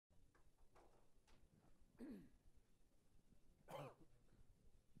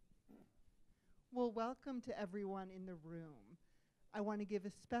Well, welcome to everyone in the room. I want to give a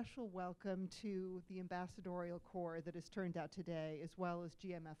special welcome to the ambassadorial corps that has turned out today, as well as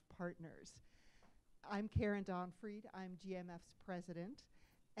GMF partners. I'm Karen Donfried. I'm GMF's president.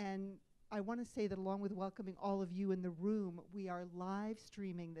 And I want to say that along with welcoming all of you in the room, we are live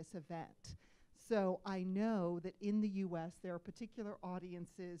streaming this event. So I know that in the US, there are particular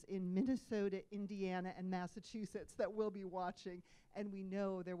audiences in Minnesota, Indiana, and Massachusetts that will be watching, and we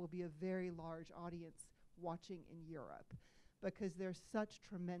know there will be a very large audience watching in Europe, because there's such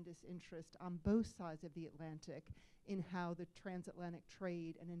tremendous interest on both sides of the Atlantic in how the transatlantic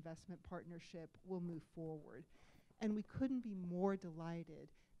trade and investment partnership will move forward. And we couldn't be more delighted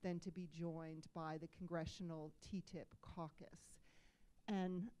than to be joined by the Congressional TTIP Caucus.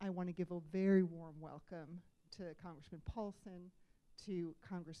 And I want to give a very warm welcome to Congressman Paulsen, to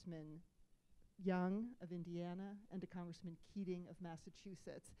Congressman Young of Indiana, and to Congressman Keating of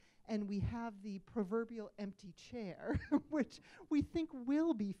Massachusetts. And we have the proverbial empty chair, which we think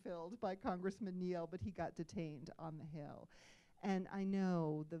will be filled by Congressman Neal, but he got detained on the Hill. And I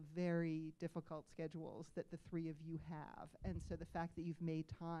know the very difficult schedules that the three of you have. And so the fact that you've made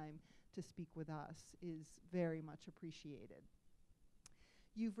time to speak with us is very much appreciated.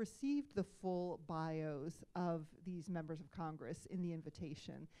 You've received the full bios of these members of Congress in the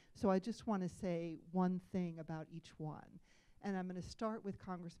invitation. So I just want to say one thing about each one. And I'm going to start with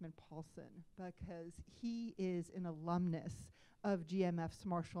Congressman Paulsen, because he is an alumnus of GMF's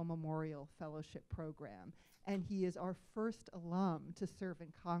Marshall Memorial Fellowship Program. And he is our first alum to serve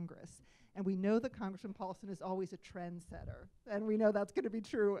in Congress. And we know that Congressman Paulsen is always a trendsetter. And we know that's going to be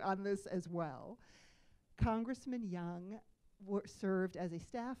true on this as well. Congressman Young served as a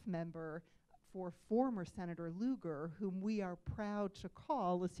staff member for former Senator Lugar, whom we are proud to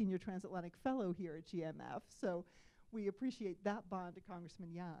call a senior transatlantic fellow here at GMF. So we appreciate that bond to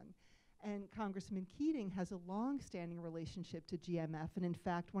Congressman Young. And Congressman Keating has a long-standing relationship to GMF, and in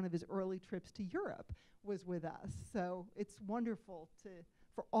fact, one of his early trips to Europe was with us. So it's wonderful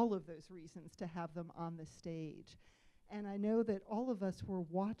for all of those reasons to have them on the stage. And I know that all of us were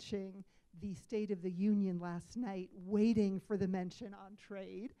watching the State of the Union last night, waiting for the mention on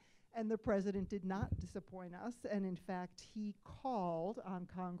trade. And the president did not disappoint us. And in fact, he called on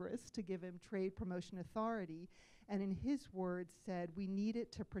Congress to give him trade promotion authority. And in his words said, we need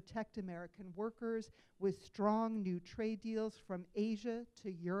it to protect American workers with strong new trade deals from Asia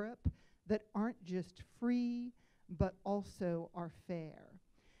to Europe that aren't just free, but also are fair.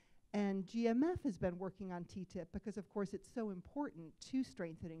 And GMF has been working on TTIP because, of course, it's so important to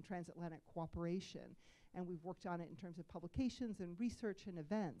strengthening transatlantic cooperation. And we've worked on it in terms of publications and research and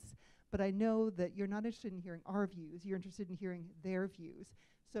events. But I know that you're not interested in hearing our views. You're interested in hearing their views.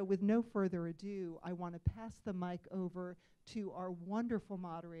 So with no further ado, I want to pass the mic over to our wonderful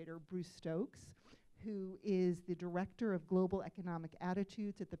moderator, Bruce Stokes, who is the Director of Global Economic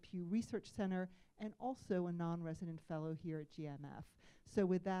Attitudes at the Pew Research Center and also a non-resident fellow here at GMF. So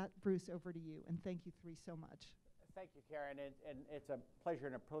with that, Bruce, over to you. And thank you three so much. Thank you, Karen. And it's a pleasure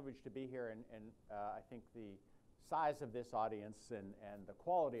and a privilege to be here. And I think the size of this audience and the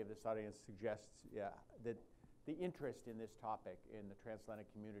quality of this audience suggests that the interest in this topic in the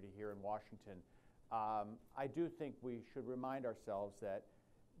transatlantic community here in Washington. I do think we should remind ourselves that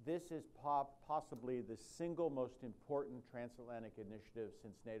this is possibly the single most important transatlantic initiative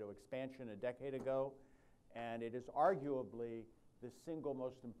since NATO expansion a decade ago, and it is arguably the single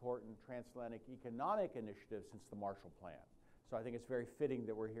most important transatlantic economic initiative since the Marshall Plan. So I think it's very fitting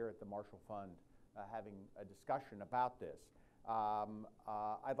that we're here at the Marshall Fund having a discussion about this.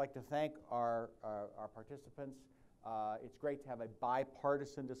 I'd like to thank our participants. It's great to have a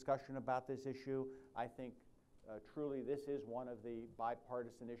bipartisan discussion about this issue. I think truly, this is one of the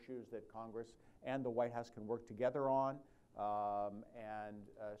bipartisan issues that Congress and the White House can work together on.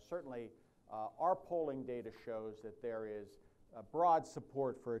 Certainly, our polling data shows that there is broad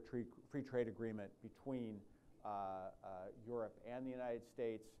support for a free trade agreement between Europe and the United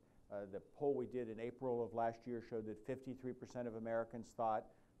States. The poll we did in April of last year showed that 53% of Americans thought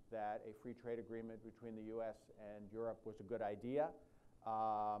that a free trade agreement between the U.S. and Europe was a good idea.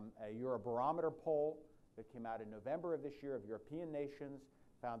 A Eurobarometer poll that came out in November of this year of European nations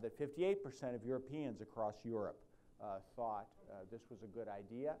found that 58% of Europeans across Europe thought this was a good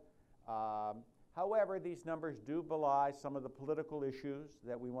idea. However, these numbers do belie some of the political issues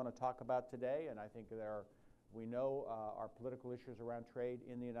that we want to talk about today, and I think we know our political issues around trade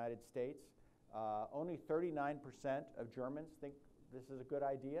in the United States. Only 39% of Germans think this is a good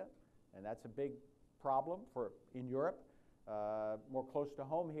idea, and that's a big problem in Europe. More close to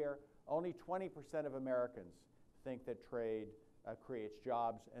home here, only 20% of Americans think that trade creates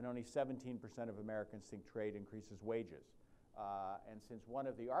jobs, and only 17% of Americans think trade increases wages. And since one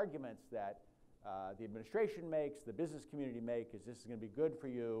of the arguments that the administration makes, the business community make, is this is going to be good for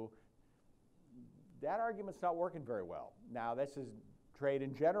you, that argument's not working very well. Now, this is trade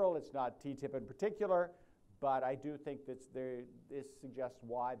in general, it's not TTIP in particular, but I do think that this suggests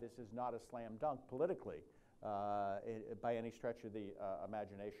why this is not a slam dunk politically by any stretch of the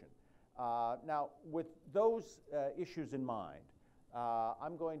imagination. Now, with those issues in mind,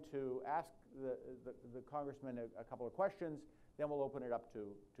 I'm going to ask the Congressman a couple of questions, then we'll open it up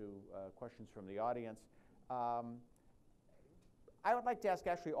to questions from the audience. I would like to ask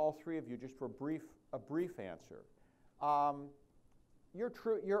actually all three of you just for a brief answer.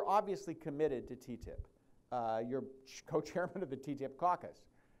 You're obviously committed to TTIP. You're co-chairman of the TTIP Caucus.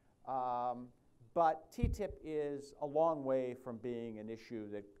 But TTIP is a long way from being an issue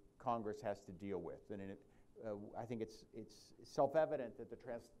that Congress has to deal with. And I think it's self-evident that the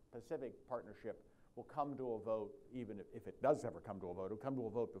Trans-Pacific Partnership will come to a vote, even if it does ever come to a vote, it'll come to a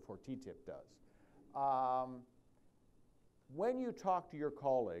vote before TTIP does. When you talk to your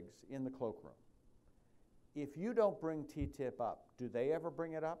colleagues in the cloakroom, if you don't bring TTIP up, do they ever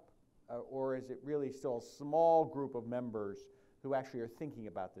bring it up? Or is it really still a small group of members who actually are thinking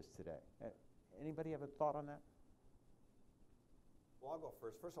about this today? Anybody have a thought on that? Well, I'll go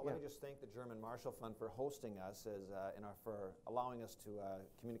first. First of all, let me just thank the German Marshall Fund for hosting us, for allowing us to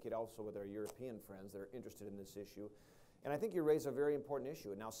communicate also with our European friends that are interested in this issue. And I think you raise a very important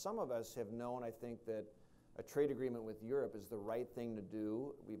issue. Now, some of us have known, I think, that a trade agreement with Europe is the right thing to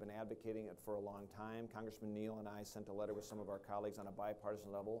do. We've been advocating it for a long time. Congressman Neal and I sent a letter with some of our colleagues on a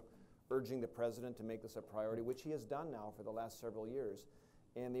bipartisan level urging the President to make this a priority, which he has done now for the last several years.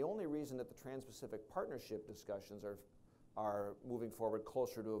 And the only reason that the Trans-Pacific Partnership discussions are moving forward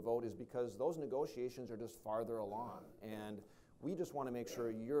closer to a vote is because those negotiations are just farther along. And we just want to make sure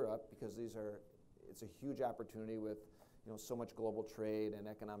Europe, because it's a huge opportunity with so much global trade and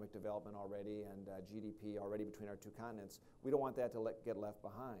economic development already and GDP already between our two continents, we don't want that to get left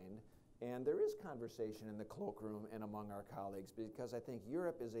behind. And there is conversation in the cloakroom and among our colleagues, because I think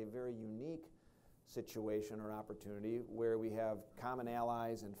Europe is a very unique situation or opportunity where we have common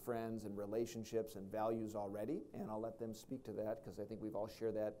allies and friends and relationships and values already, and I'll let them speak to that because I think we've all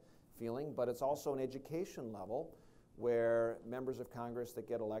shared that feeling. But it's also an education level where members of Congress that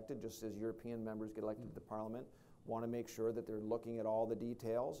get elected, just as European members get elected to the Parliament, want to make sure that they're looking at all the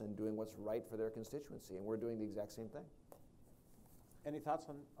details and doing what's right for their constituency, and we're doing the exact same thing. Any thoughts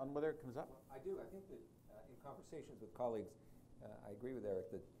on whether it comes up? Well, I do. I think that in conversations with colleagues, I agree with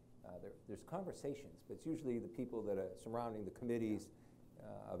Erik that there's conversations, but it's usually the people that are surrounding the committees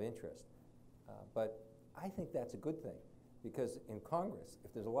of interest. But I think that's a good thing, because in Congress,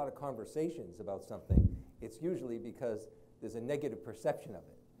 if there's a lot of conversations about something, it's usually because there's a negative perception of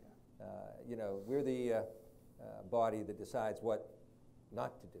it. Yeah. We're the body that decides what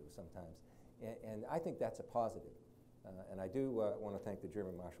not to do sometimes. And I think that's a positive. And I do want to thank the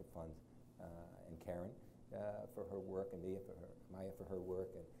German Marshall Fund and Karen for her work, and Maya for her work.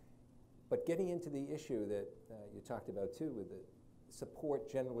 But getting into the issue that you talked about too, with the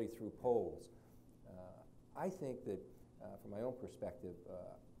support generally through polls, I think that from my own perspective,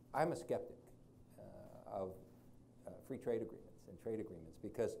 I'm a skeptic of free trade agreements and trade agreements,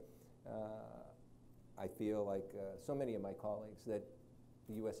 because I feel like so many of my colleagues that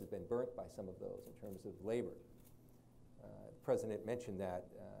the U.S. has been burnt by some of those in terms of labor. The President mentioned that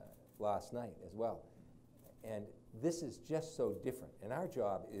last night as well. And this is just so different. And our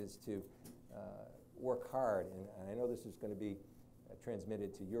job is to work hard, and I know this is going to be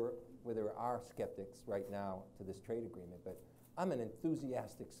transmitted to Europe, where there are skeptics right now to this trade agreement, but I'm an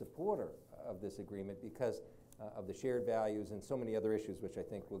enthusiastic supporter of this agreement because of the shared values and so many other issues which I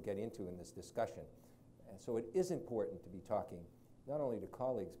think we'll get into in this discussion. And so it is important to be talking not only to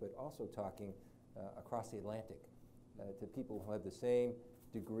colleagues, but also talking across the Atlantic to people who have the same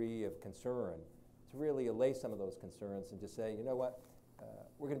degree of concern, to really allay some of those concerns and to say, you know what,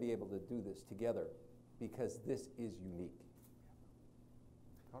 we're going to be able to do this together because this is unique.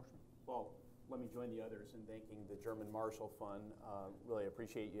 Well, let me join the others in thanking the German Marshall Fund. Really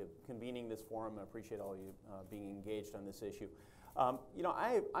appreciate you convening this forum. I appreciate all you being engaged on this issue.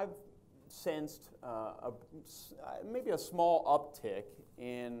 I've sensed maybe a small uptick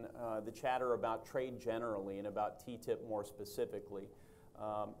in the chatter about trade generally and about TTIP more specifically.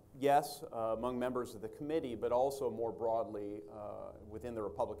 Yes, among members of the committee, but also more broadly within the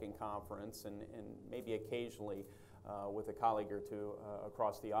Republican conference and maybe occasionally with a colleague or two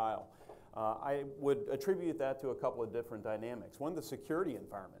across the aisle. I would attribute that to a couple of different dynamics. One, the security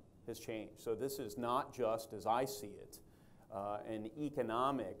environment has changed. So this is not just, as I see it, an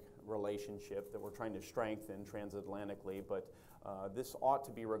economic relationship that we're trying to strengthen transatlantically, but this ought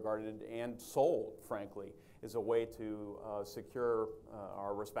to be regarded and sold, frankly, as a way to secure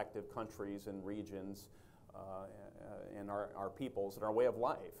our respective countries and regions and our peoples and our way of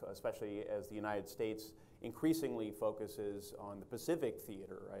life, especially as the United States increasingly focuses on the Pacific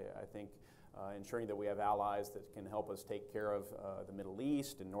theater. I think ensuring that we have allies that can help us take care of the Middle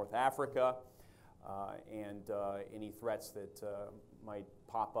East and North Africa and any threats that might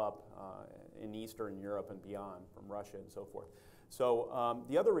pop up in Eastern Europe and beyond from Russia and so forth. So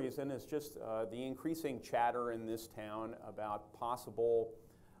the other reason is just the increasing chatter in this town about possible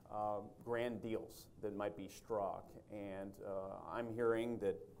grand deals that might be struck. And I'm hearing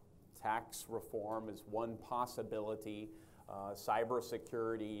that tax reform is one possibility.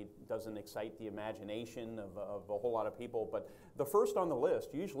 Cybersecurity doesn't excite the imagination of a whole lot of people, but the first on the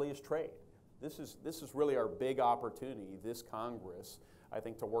list usually is trade. This is really our big opportunity, this Congress, I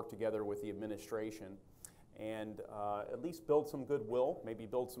think, to work together with the administration and at least build some goodwill, maybe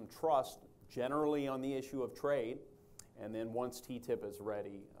build some trust generally on the issue of trade. And then once TTIP is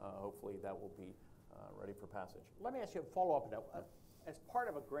ready, hopefully that will be ready for passage. Let me ask you a follow-up on that. As part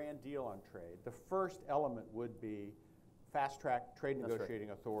of a grand deal on trade, the first element would be fast-track trade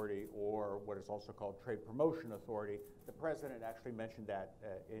negotiating authority, or what is also called trade promotion authority. The president actually mentioned that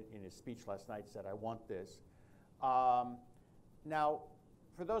in his speech last night, said, I want this. Now,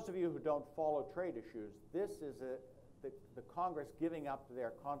 for those of you who don't follow trade issues, this is the Congress giving up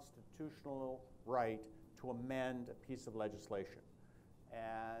their constitutional right to amend a piece of legislation.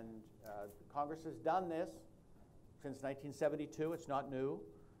 And Congress has done this since 1972. It's not new,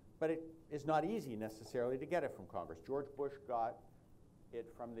 but it is not easy necessarily to get it from Congress. George Bush got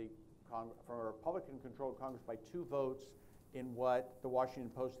it from a Republican-controlled Congress by 2 votes in what the Washington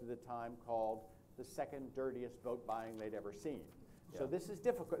Post at the time called the second dirtiest vote buying they'd ever seen. Yeah. So this is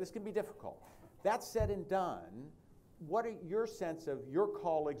difficult. This can be difficult. That said and done, what are your sense of your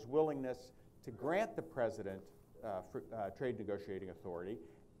colleagues' willingness to grant the president trade negotiating authority,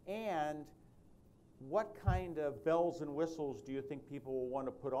 and what kind of bells and whistles do you think people will want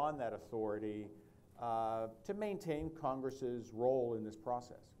to put on that authority to maintain Congress's role in this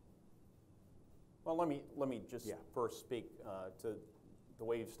process? Well, let me just first speak to the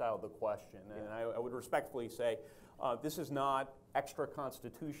way you've styled the question, and I would respectfully say this is not extra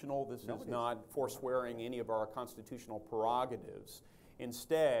constitutional. This is not forswearing any of our constitutional prerogatives.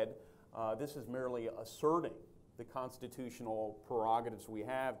 Instead, this is merely asserting the constitutional prerogatives we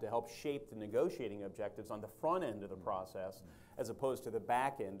have to help shape the negotiating objectives on the front end of the process as opposed to the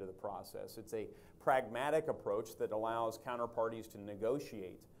back end of the process. It's a pragmatic approach that allows counterparties to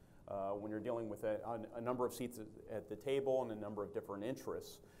negotiate when you're dealing with a number of seats at the table and a number of different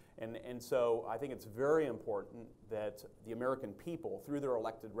interests. And so I think it's very important that the American people, through their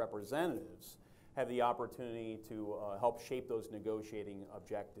elected representatives, have the opportunity to help shape those negotiating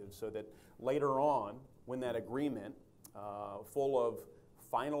objectives so that later on, when that agreement, full of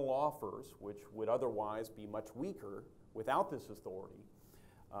final offers, which would otherwise be much weaker without this authority,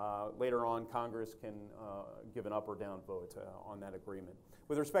 later on Congress can give an up or down vote on that agreement.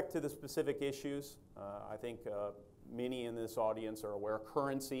 With respect to the specific issues, I think many in this audience are aware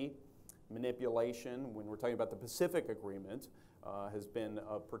currency manipulation, when we're talking about the Pacific Agreement, has been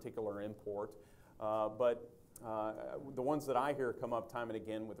of particular import. But the ones that I hear come up time and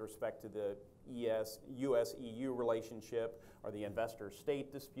again with respect to the U.S.-EU relationship are the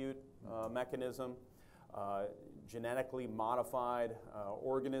investor-state dispute mechanism, genetically modified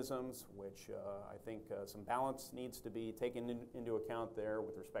organisms, which I think some balance needs to be taken into account there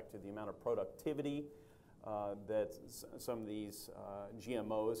with respect to the amount of productivity that some of these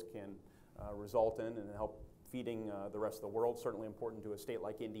GMOs can result in and help feeding the rest of the world. Certainly important to a state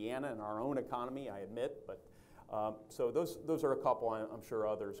like Indiana and our own economy, I admit, but so those are a couple. I'm sure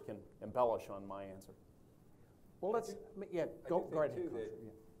others can embellish on my answer. Well, let's, go ahead. Too, that,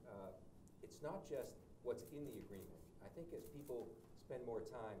 it's not just what's in the agreement. I think as people spend more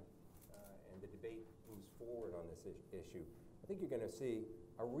time and the debate moves forward on this issue, I think you're going to see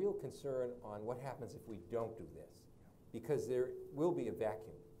a real concern on what happens if we don't do this, because there will be a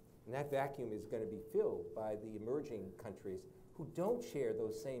vacuum. And that vacuum is going to be filled by the emerging countries who don't share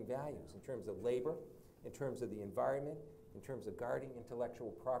those same values in terms of labor, in terms of the environment, in terms of guarding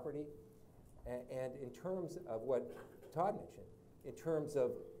intellectual property, and in terms of what Todd mentioned, in terms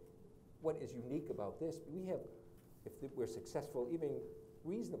of what is unique about this. We have, if we're successful, even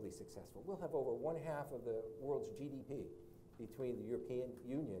reasonably successful, we'll have over 1/2 of the world's GDP between the European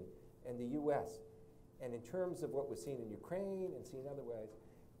Union and the U.S. And in terms of what was seen in Ukraine and seen otherwise,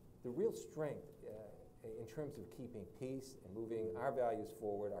 the real strength in terms of keeping peace and moving our values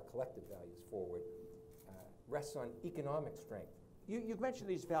forward, our collective values forward, rests on economic strength. You've mentioned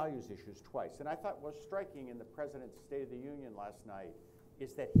these values issues twice, and I thought what was striking in the President's State of the Union last night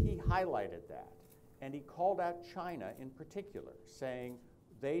is that he highlighted that, and he called out China in particular, saying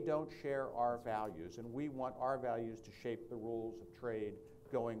they don't share our values, and we want our values to shape the rules of trade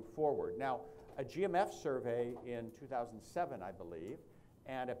going forward. Now, a GMF survey in 2007, I believe,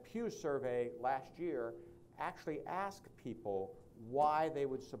 and a Pew survey last year actually asked people why they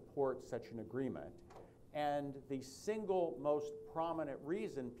would support such an agreement. And the single most prominent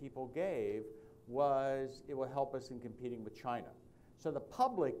reason people gave was it will help us in competing with China. So the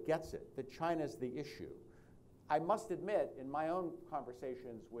public gets it, that China's the issue. I must admit, in my own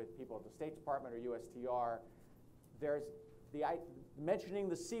conversations with people at the State Department or USTR, mentioning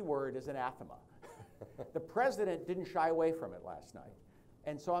the C word is anathema. The President didn't shy away from it last night.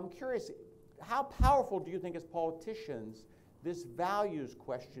 And so I'm curious, how powerful do you think as politicians this values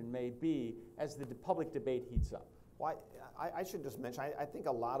question may be as the public debate heats up? Well, I should just mention, I think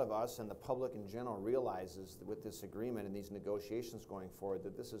a lot of us and the public in general realizes that with this agreement and these negotiations going forward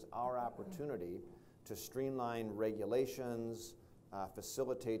that this is our opportunity to streamline regulations,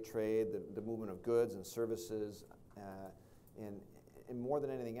 facilitate trade, the movement of goods and services, and more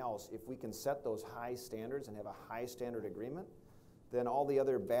than anything else, if we can set those high standards and have a high standard agreement, then all the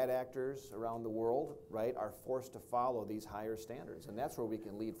other bad actors around the world, right, are forced to follow these higher standards, and that's where we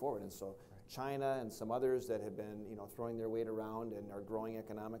can lead forward. And so China and some others that have been, throwing their weight around and are growing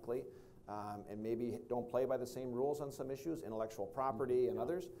economically, and maybe don't play by the same rules on some issues, intellectual property and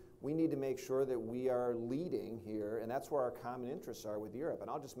others, we need to make sure that we are leading here, and that's where our common interests are with Europe. And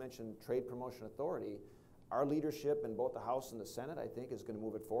I'll just mention Trade Promotion Authority. Our leadership in both the House and the Senate, I think, is going to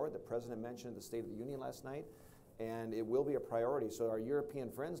move it forward. The President mentioned the State of the Union last night, and it will be a priority. So our European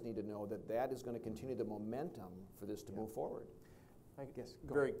friends need to know that that is going to continue the momentum for this to move forward. I guess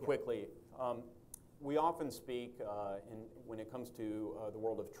very quickly, we often speak when it comes to the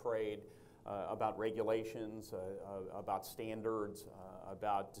world of trade about regulations, about standards,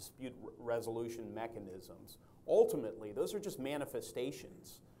 about dispute resolution mechanisms. Ultimately, those are just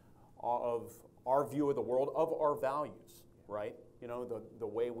manifestations of our view of the world, of our values, right? The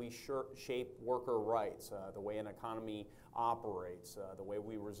way we shape worker rights, the way an economy operates, the way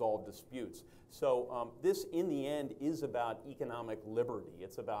we resolve disputes. So this, in the end, is about economic liberty.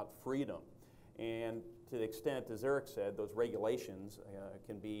 It's about freedom. And to the extent, as Erik said, those regulations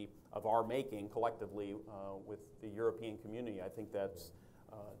can be of our making collectively with the European community. I think that's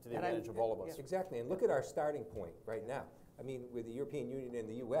to the advantage of all of us. Exactly, and look at our starting point right now. I mean, with the European Union and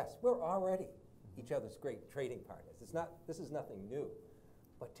the U.S., we're already each other's great trading partners. This is nothing new.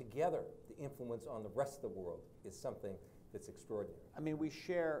 But together, the influence on the rest of the world is something that's extraordinary. I mean, we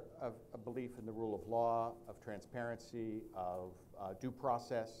share a belief in the rule of law, of transparency, of due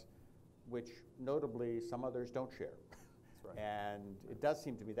process, which notably some others don't share. That's right. And it does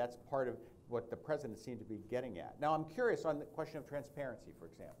seem to me that's part of what the President seemed to be getting at. Now, I'm curious on the question of transparency, for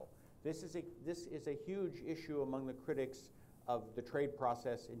example. This is a huge issue among the critics of the trade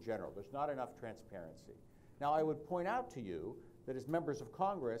process in general. There's not enough transparency. Now, I would point out to you that as members of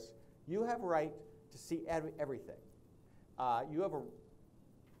Congress, you have a right to see everything. I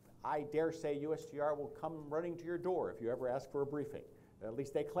dare say USTR will come running to your door if you ever ask for a briefing. At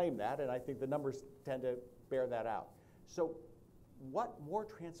least they claim that, and I think the numbers tend to bear that out. So what more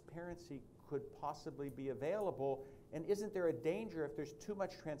transparency could possibly be available, and isn't there a danger if there's too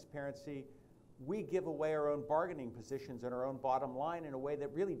much transparency, we give away our own bargaining positions and our own bottom line in a way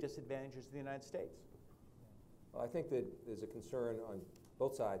that really disadvantages the United States? Well, I think that there's a concern on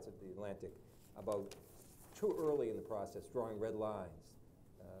both sides of the Atlantic about too early in the process drawing red lines.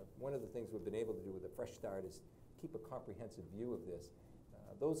 One of the things we've been able to do with a fresh start is keep a comprehensive view of this.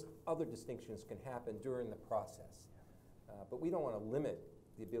 Those other distinctions can happen during the process, but we don't want to limit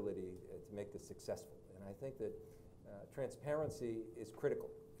the ability to make this successful. And I think that transparency is critical.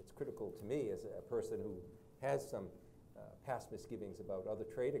 It's critical to me as a person who has some past misgivings about other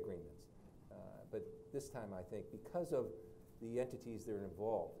trade agreements. But this time, I think, because of the entities that are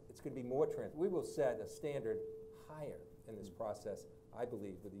involved, it's going to be more transparent. We will set a standard higher in this process, I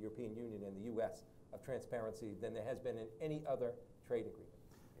believe, with the European Union and the U.S. of transparency than there has been in any other trade agreement.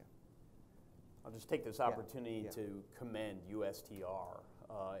 I'll just take this opportunity to commend USTR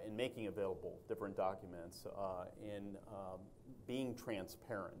in making available different documents, in being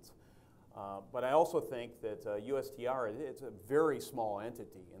transparent. But I also think that USTR, it's a very small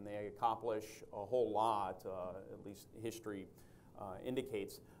entity, and they accomplish a whole lot, at least history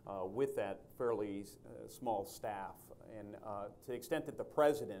indicates, with that fairly small staff. And to the extent that the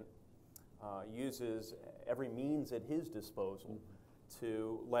President uses every means at his disposal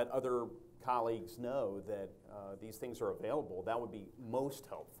to let other colleagues know that these things are available, that would be most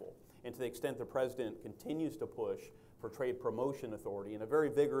helpful. And to the extent the President continues to push for trade promotion authority in a very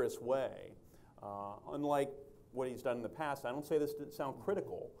vigorous way, unlike what he's done in the past, I don't say this to sound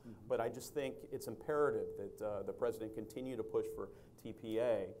critical, but I just think it's imperative that the President continue to push for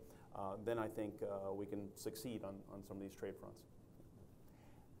TPA, then I think we can succeed on some of these trade fronts.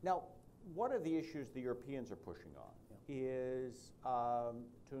 Now, one of the issues the Europeans are pushing on is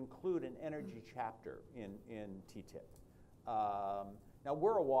to include an energy chapter in TTIP. Now,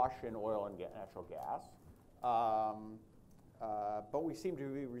 we're awash in oil and natural gas, but we seem to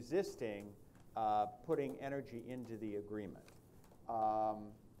be resisting putting energy into the agreement.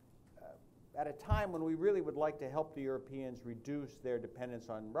 At a time when we really would like to help the Europeans reduce their dependence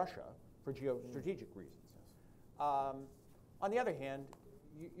on Russia for geostrategic reasons. On the other hand,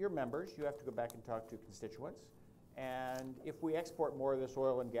 you're members, you have to go back and talk to constituents. And if we export more of this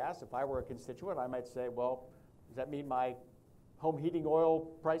oil and gas, if I were a constituent, I might say, well, does that mean my home heating oil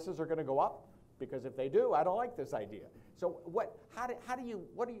prices are going to go up? Because if they do, I don't like this idea. So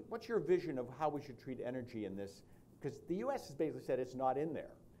what's your vision of how we should treat energy in this? Because the U.S. has basically said it's not in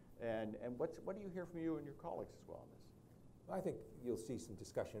there. And what do you hear from you and your colleagues as well on this? Well, I think you'll see some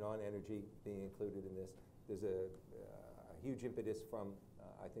discussion on energy being included in this. There's a huge impetus from,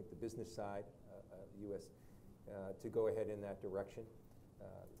 I think, the business side of the U.S. To go ahead in that direction.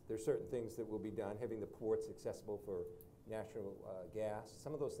 There's certain things that will be done, having the ports accessible for natural gas.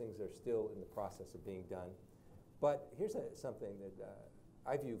 Some of those things are still in the process of being done. But here's something that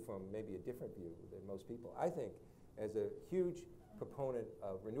I view from maybe a different view than most people. I think as a huge proponent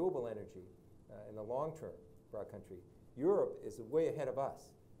of renewable energy in the long term for our country, Europe is way ahead of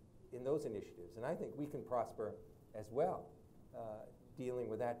us in those initiatives. And I think we can prosper as well dealing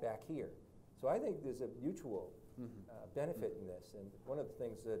with that back here. So I think there's a mutual benefit in this. And one of the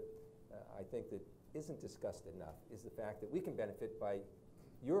things that I think that isn't discussed enough is the fact that we can benefit by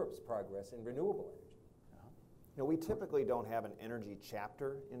Europe's progress in renewable energy. You know, we typically don't have an energy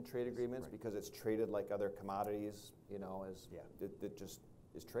chapter in trade agreements because it's traded like other commodities, you know, it just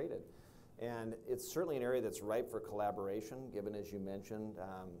is traded. And it's certainly an area that's ripe for collaboration, given, as you mentioned,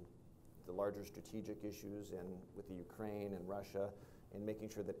 the larger strategic issues with the Ukraine and Russia, and making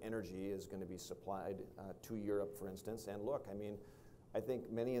sure that energy is going to be supplied to Europe, for instance. And look, I mean, I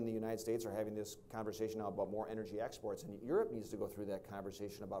think many in the United States are having this conversation now about more energy exports, and Europe needs to go through that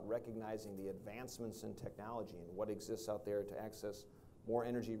conversation about recognizing the advancements in technology and what exists out there to access more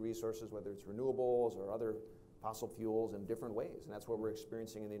energy resources, whether it's renewables or other fossil fuels in different ways. And that's what we're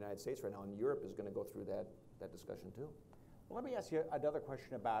experiencing in the United States right now, and Europe is going to go through that discussion too. Well, let me ask you another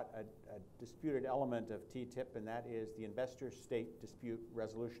question about a disputed element of TTIP, and that is the investor-state dispute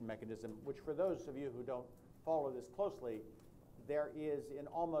resolution mechanism, which for those of you who don't follow this closely, there is in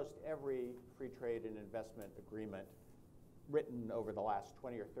almost every free trade and investment agreement written over the last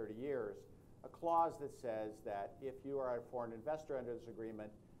 20 or 30 years, a clause that says that if you are a foreign investor under this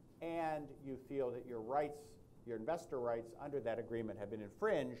agreement and you feel that your rights, your investor rights under that agreement have been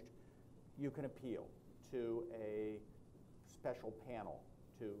infringed, you can appeal to a special panel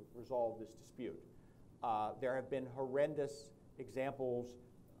to resolve this dispute. There have been horrendous examples,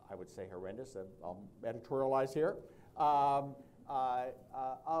 I would say horrendous, I'll editorialize here, of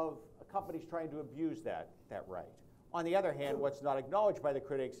companies trying to abuse that right. On the other hand, what's not acknowledged by the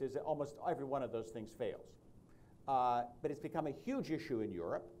critics is that almost every one of those things fails. But it's become a huge issue in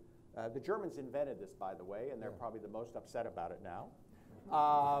Europe. The Germans invented this, by the way, and they're probably the most upset about it now.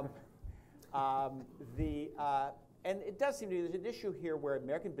 And it does seem to be there's an issue here where the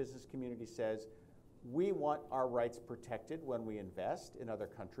American business community says, we want our rights protected when we invest in other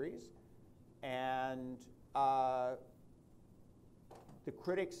countries. And the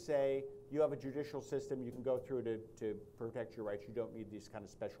critics say, you have a judicial system, you can go through to protect your rights, you don't need these kind of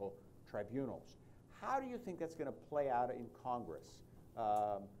special tribunals. How do you think that's going to play out in Congress?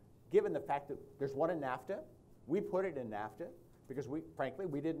 Given the fact that there's one in NAFTA, we put it in NAFTA because frankly,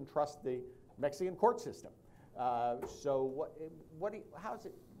 we didn't trust the Mexican court system. So what do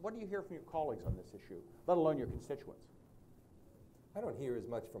you hear from your colleagues on this issue, let alone your constituents? I don't hear as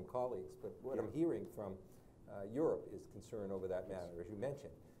much from colleagues, but what I'm hearing from Europe is concern over that matter, as you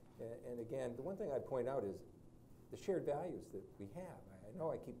mentioned. And again, the one thing I'd point out is the shared values that we have. I know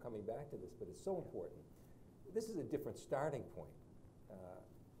I keep coming back to this, but it's so important. This is a different starting point.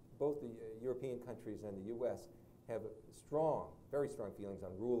 Both the European countries and the U.S. have strong, very strong feelings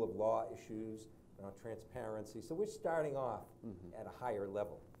on rule of law issues, on transparency. So we're starting off at a higher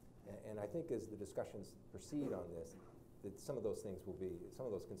level. And I think as the discussions proceed on this, that some of those things will be, some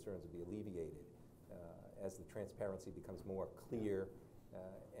of those concerns will be alleviated as the transparency becomes more clear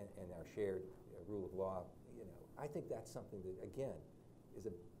and our shared rule of law. You know, I think that's something that, again, is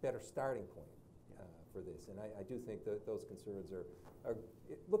a better starting point for this. And I do think that those concerns are,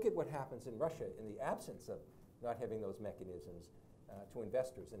 look at what happens in Russia in the absence of not having those mechanisms to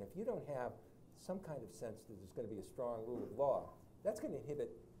investors. And if you don't have some kind of sense that there's going to be a strong rule of law, that's going to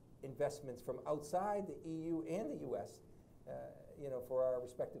inhibit investments from outside the EU and the US, you know, for our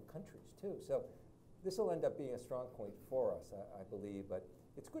respective countries too. So this will end up being a strong point for us, I believe. But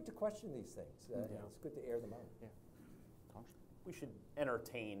it's good to question these things. And it's good to air them out. Yeah. We should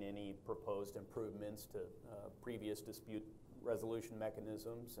entertain any proposed improvements to previous dispute resolution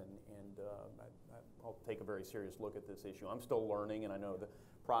mechanisms, and I'll take a very serious look at this issue. I'm still learning, and I know the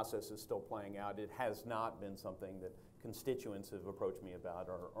process is still playing out. It has not been something that constituents have approached me about,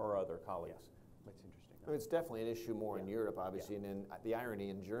 or other colleagues. Yeah. That's interesting. I mean, it's definitely an issue more in Europe, obviously, and then the irony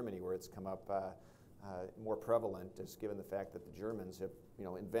in Germany, where it's come up more prevalent, is given the fact that the Germans have, you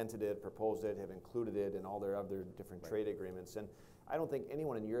know, invented it, proposed it, have included it in all their other different trade agreements. And I don't think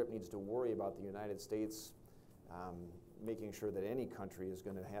anyone in Europe needs to worry about the United States making sure that any country is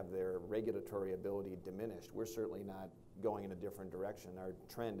going to have their regulatory ability diminished. We're certainly not going in a different direction. Our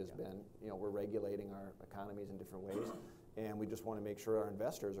trend has been, you know, we're regulating our economies in different ways, and we just want to make sure our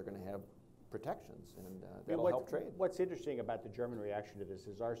investors are going to have protections, and that'll help trade. What's interesting about the German reaction to this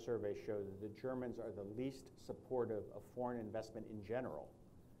is our survey shows that the Germans are the least supportive of foreign investment in general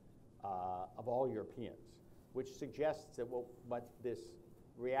of all Europeans, which suggests that what this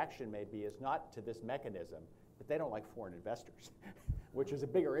reaction may be is not to this mechanism, but they don't like foreign investors, which is a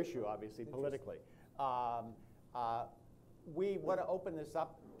bigger issue, obviously, politically. We want to open this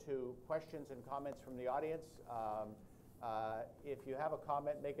up to questions and comments from the audience. If you have a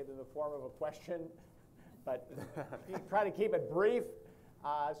comment, make it in the form of a question, but try to keep it brief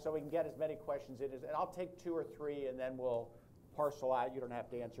so we can get as many questions in as, and I'll take 2 or 3, and then we'll parcel out. You don't have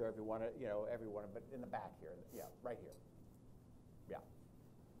to answer everyone, you know, everyone, but in the back here, yeah, right here, yeah.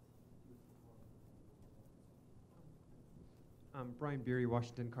 Brian Beery,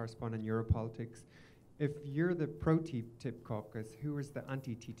 Washington correspondent, Europolitics. If you're the pro-TTIP caucus, who is the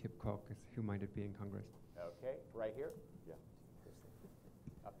anti-TTIP caucus? Who might it be in Congress? Okay, right here. Yeah.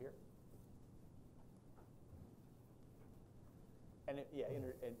 Up here. And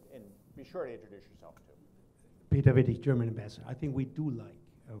and be sure to introduce yourself too. Peter Wittig, German ambassador. I think we do like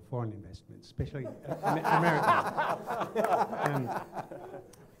foreign investments, especially America.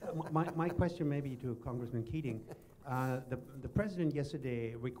 My question maybe to Congressman Keating. The president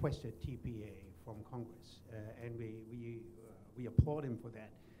yesterday requested TPA from Congress, and we applaud him for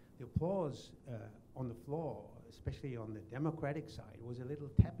that. The applause on the floor, especially on the Democratic side, was a little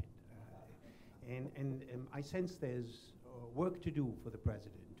tepid. And I sense there's work to do for the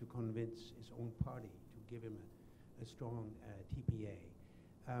president to convince his own party to give him a strong TPA.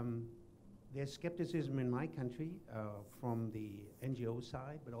 There's skepticism in my country from the NGO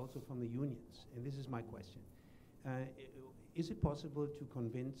side, but also from the unions. And this is my question. Is it possible to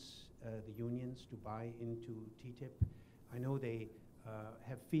convince the unions to buy into TTIP? I know they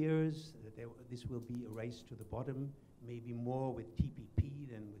have fears that this will be a race to the bottom, maybe more with TPP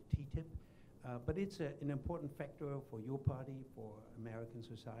than with TTIP. But it's an important factor for your party, for American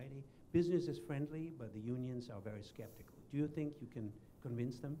society. Business is friendly, but the unions are very skeptical. Do you think you can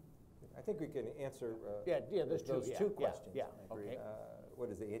convince them? I think we can answer those two questions. Yeah, I agree. okay. What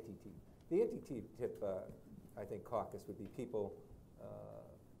is the anti-TTIP? The anti-TTIP, I think, caucus would be people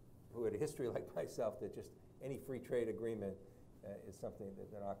who had a history like myself that just any free trade agreement is something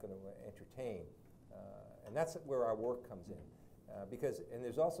that they're not going to entertain. And that's where our work comes in. And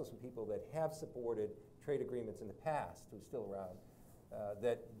there's also some people that have supported trade agreements in the past, who's still around,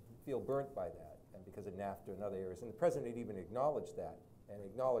 that feel burnt by that, and because of NAFTA and other areas. And the president even acknowledged that, and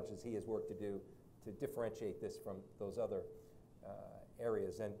acknowledges he has work to do to differentiate this from those other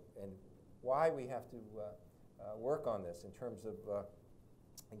areas. And why we have to work on this in terms of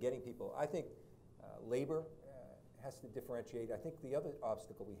getting people. I think labor has to differentiate. I think the other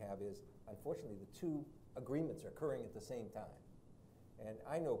obstacle we have is, unfortunately, the two agreements are occurring at the same time. And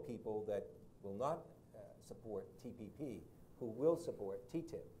I know people that will not support TPP who will support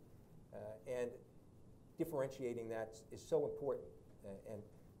TTIP. And differentiating that is so important. And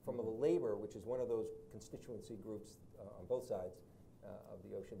from the labor, which is one of those constituency groups on both sides of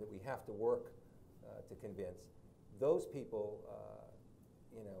the ocean that we have to work to convince, those people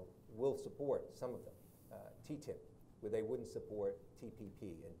will support, some of them, TTIP, where they wouldn't support TPP.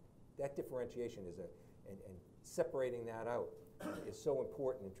 And that differentiation is and separating that out is so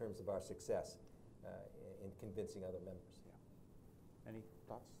important in terms of our success in convincing other members. Any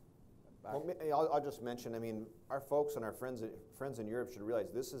thoughts? Well, I'll just mention, I mean, our folks and our friends in Europe should realize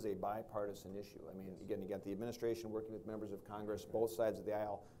this is a bipartisan issue. I mean, again, you got the administration working with members of Congress, both sides of the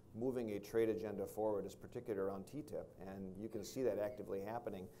aisle, moving a trade agenda forward, is particular around TTIP, and you can see that actively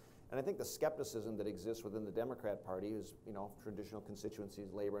happening. And I think the skepticism that exists within the Democrat Party is, you know, traditional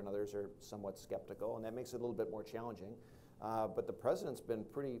constituencies, labor and others are somewhat skeptical, and that makes it a little bit more challenging. But the president's been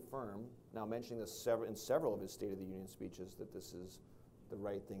pretty firm, now mentioning this in several of his State of the Union speeches, that this is the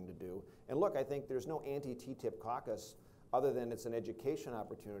right thing to do. And look, I think there's no anti-TTIP caucus other than it's an education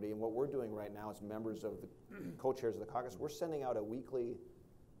opportunity. And what we're doing right now as members of the co-chairs of the caucus, we're sending out a weekly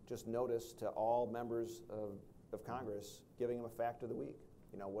just notice to all members of Congress, giving them a fact of the week.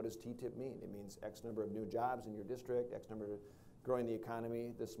 You know, what does TTIP mean? It means X number of new jobs in your district, X number of growing the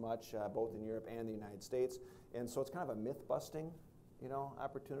economy this much, both in Europe and the United States. And so it's kind of a myth-busting, you know,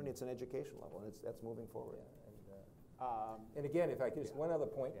 opportunity. It's an education level, and that's moving forward. Yeah, and again, if I could just, one other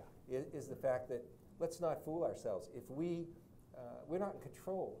point is the fact that let's not fool ourselves. If we're not in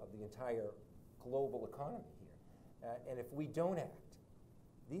control of the entire global economy here, and if we don't act,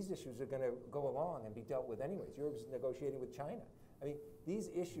 these issues are going to go along and be dealt with anyways. Europe's negotiating with China. I mean, these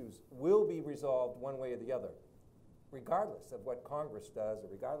issues will be resolved one way or the other, regardless of what Congress does or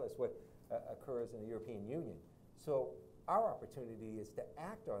regardless what occurs in the European Union. So our opportunity is to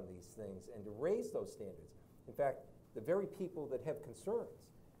act on these things and to raise those standards. In fact, the very people that have concerns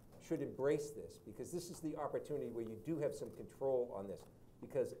should embrace this, because this is the opportunity where you do have some control on this,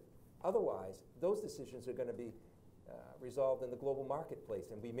 because otherwise those decisions are going to be resolved in the global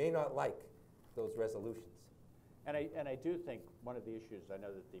marketplace, and we may not like those resolutions. And I do think one of the issues I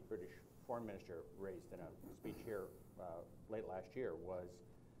know that the British Foreign Minister raised in a speech here late last year was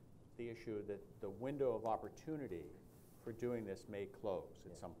the issue that the window of opportunity for doing this may close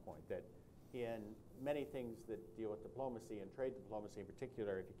at some point. That in many things that deal with diplomacy and trade diplomacy in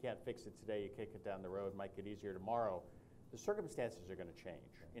particular, if you can't fix it today, you kick it down the road, might get easier tomorrow. The circumstances are going to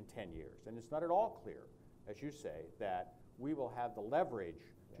change in 10 years. And it's not at all clear, as you say, that we will have the leverage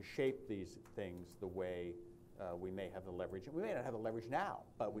to shape these things the way we may have the leverage. We may not have the leverage now,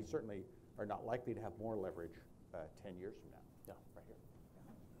 but we certainly are not likely to have more leverage 10 years from now. Yeah, right here.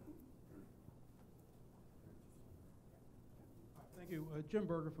 Thank you. Jim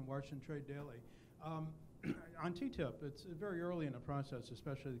Berger from Washington Trade Daily. On TTIP, it's very early in the process,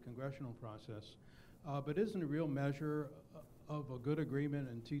 especially the congressional process, but isn't a real measure of a good agreement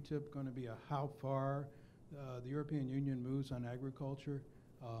in TTIP going to be how far the European Union moves on agriculture?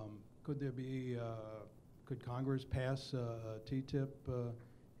 Could Congress pass TTIP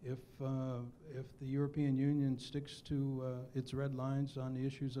if the European Union sticks to its red lines on the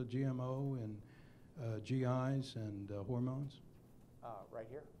issues of GMO and GIs and hormones? Right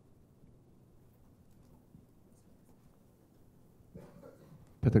here.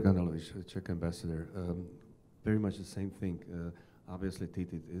 Petr Gandalovic, Czech ambassador. Very much the same thing. Obviously,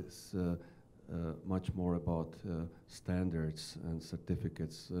 TTIP is much more about standards and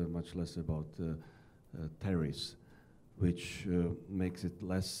certificates, much less about tariffs, which makes it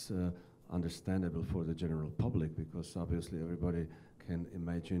less understandable for the general public, because obviously everybody can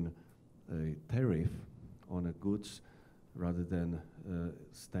imagine a tariff on a goods rather than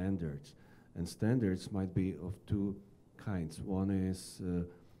standards. And standards might be of two kinds. One is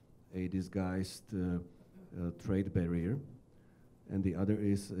a disguised trade barrier, and the other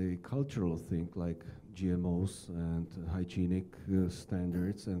is a cultural thing like GMOs and hygienic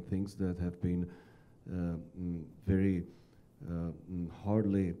standards and things that have been very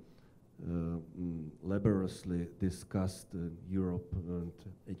hardly laboriously discussed in Europe and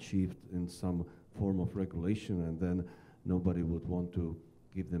achieved in some form of regulation, and then nobody would want to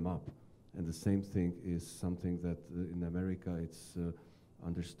give them up. And the same thing is something that in America it's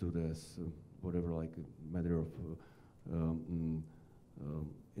understood as whatever, like a matter of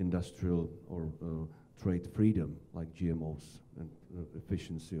industrial or trade freedom, like GMOs and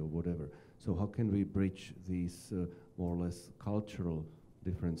efficiency or whatever. So how can we bridge these more or less cultural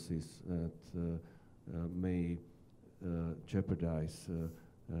differences that may jeopardize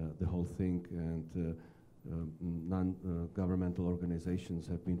the whole thing? And non-governmental organizations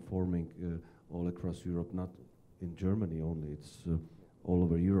have been forming all across Europe, not in Germany only, it's all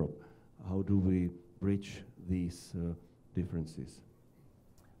over Europe. How do we bridge these differences?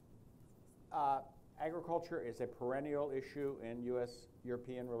 Agriculture is a perennial issue in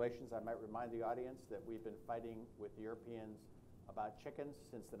U.S.-European relations. I might remind the audience that we've been fighting with the Europeans about chickens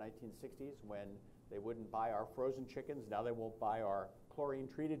since the 1960s, when they wouldn't buy our frozen chickens. Now they won't buy our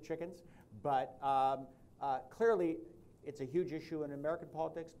chlorine-treated chickens. But clearly, it's a huge issue in American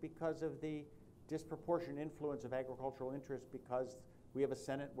politics because of the disproportionate influence of agricultural interests because we have a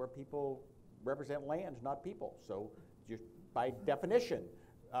Senate where people represent land, not people. So just by definition,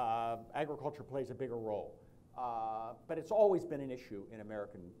 agriculture plays a bigger role. But it's always been an issue in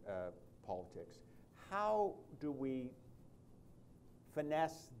American politics. How do we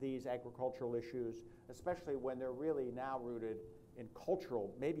finesse these agricultural issues, especially when they're really now rooted in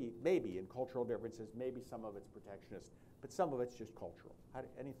cultural, maybe in cultural differences, maybe some of it's protectionist, but some of it's just cultural.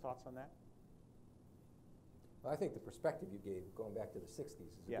 Any thoughts on that? Well, I think the perspective you gave, going back to the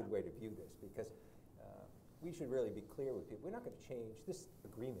 60s, is a good way to view this, because we should really be clear with people. We're not going to change, this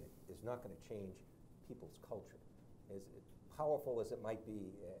agreement is not going to change people's culture. As powerful as it might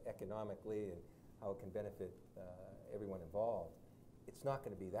be economically and how it can benefit everyone involved, it's not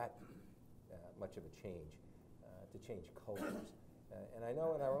going to be that much of a change to change cultures. And I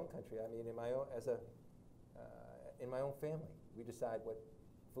know in our own country, I mean, in my own, in my own family, we decide what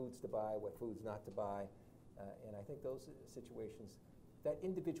foods to buy, what foods not to buy. And I think those situations, that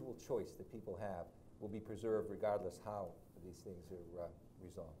individual choice that people have will be preserved regardless how these things are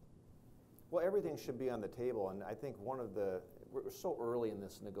resolved. Well, everything should be on the table, and I think we're so early in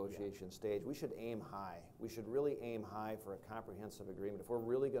this negotiation stage, we should aim high. We should really aim high for a comprehensive agreement. If we're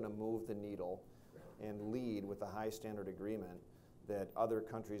really going to move the needle and lead with a high standard agreement that other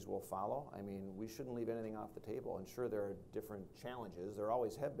countries will follow, I mean, we shouldn't leave anything off the table. And sure, there are different challenges. There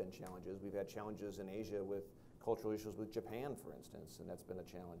always have been challenges. We've had challenges in Asia with cultural issues with Japan, for instance, and that's been a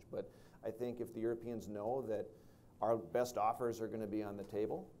challenge. But I think if the Europeans know that our best offers are going to be on the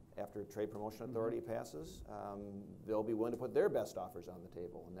table after Trade Promotion Authority passes, they'll be willing to put their best offers on the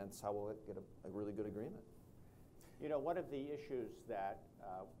table, and that's how we'll get a really good agreement. You know, one of the issues that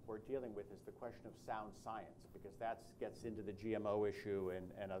we're dealing with is the question of sound science, because that gets into the GMO issue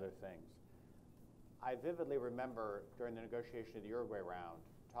and other things. I vividly remember during the negotiation of the Uruguay round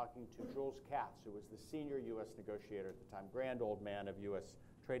talking to Jules Katz, who was the senior U.S. negotiator at the time, grand old man of U.S.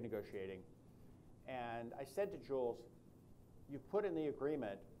 trade negotiating. And I said to Jules, you put in the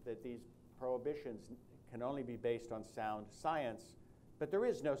agreement that these prohibitions can only be based on sound science, but there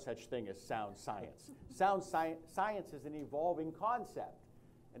is no such thing as sound science. Sound science is an evolving concept.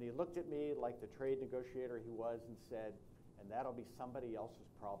 And he looked at me like the trade negotiator he was and said, and that'll be somebody else's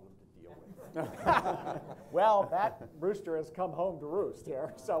problem to deal with. Well, that rooster has come home to roost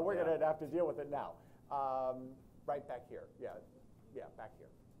here, so we're going to have to deal with it now. Right back here. Yeah, back here.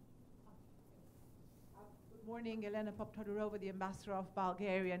 Good morning, Elena Poptodorova, the ambassador of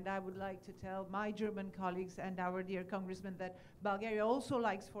Bulgaria, and I would like to tell my German colleagues and our dear congressman that Bulgaria also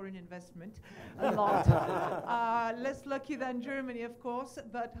likes foreign investment a lot. Less lucky than Germany, of course,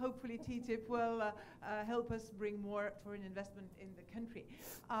 but hopefully TTIP will help us bring more foreign investment in the country.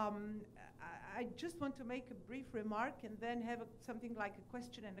 I just want to make a brief remark and then have something like a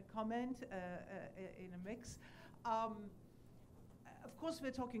question and a comment in a mix. Of course,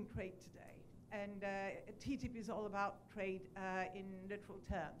 we're talking trade today. And TTIP is all about trade in literal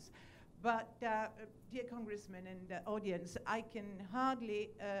terms. But dear Congressman and audience, I can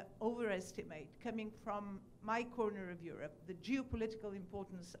hardly overestimate, coming from my corner of Europe, the geopolitical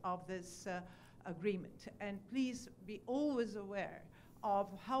importance of this agreement. And please be always aware of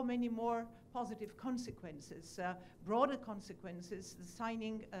how many more positive consequences, broader consequences, the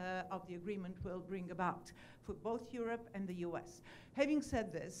signing of the agreement will bring about for both Europe and the US. Having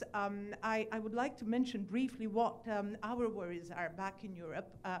said this, I would like to mention briefly what our worries are back in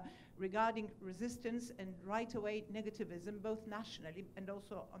Europe regarding resistance and right-of-way negativism, both nationally and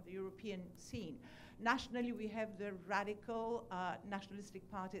also on the European scene. Nationally, we have the radical nationalistic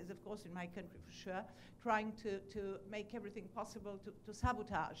parties, of course, in my country for sure, trying to make everything possible to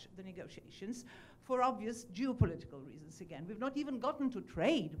sabotage the negotiations for obvious geopolitical reasons again. We've not even gotten to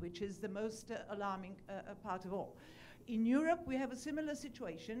trade, which is the most alarming part of all. In Europe, we have a similar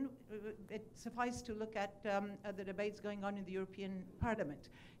situation. It suffices to look at the debates going on in the European Parliament.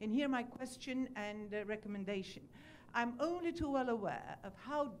 And here my question and recommendation. I'm only too well aware of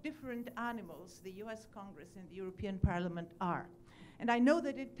how different animals the US Congress and the European Parliament are. And I know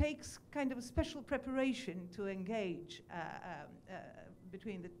that it takes kind of a special preparation to engage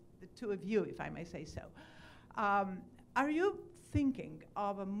between the two of you, if I may say so. Are you thinking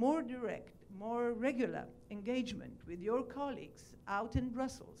of a more direct, more regular engagement with your colleagues out in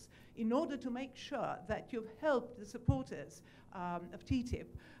Brussels in order to make sure that you've helped the supporters of TTIP,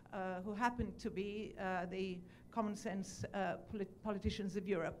 who happen to be the common sense politicians of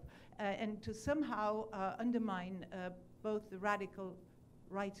Europe, and to somehow undermine both the radical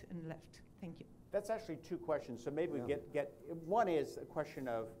right and left? Thank you. That's actually two questions. So maybe we get one is a question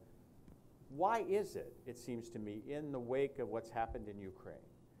of why is it, it seems to me, in the wake of what's happened in Ukraine,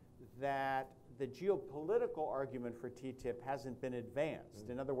 that the geopolitical argument for TTIP hasn't been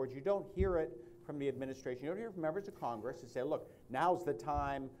advanced. In other words, you don't hear it from the administration. You don't hear it from members of Congress who say, look, now's the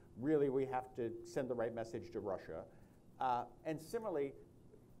time, really we have to send the right message to Russia. And similarly,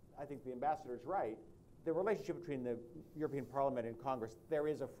 I think the ambassador's right, the relationship between the European Parliament and Congress, there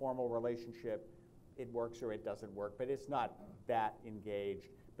is a formal relationship. It works or it doesn't work, but it's not that engaged.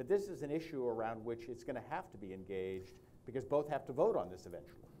 But this is an issue around which it's going to have to be engaged because both have to vote on this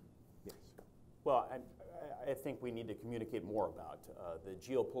eventually. Yes. Well, I think we need to communicate more about the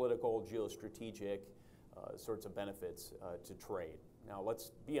geopolitical, geostrategic sorts of benefits to trade. Now,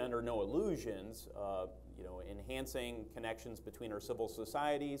 let's be under no illusions. Enhancing connections between our civil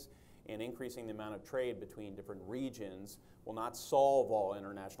societies and increasing the amount of trade between different regions will not solve all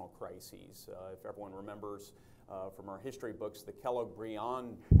international crises. If everyone remembers from our history books, the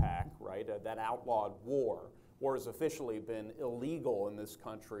Kellogg-Briand Pact, right, that outlawed war. War has officially been illegal in this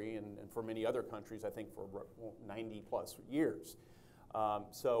country and for many other countries, I think, for 90 plus years.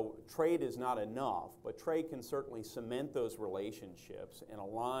 So trade is not enough, but trade can certainly cement those relationships and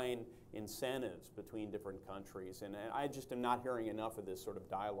align incentives between different countries. And I just am not hearing enough of this sort of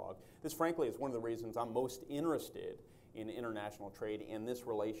dialogue. This, frankly, is one of the reasons I'm most interested in international trade and this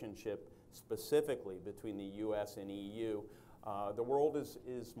relationship specifically between the U.S. and EU. The world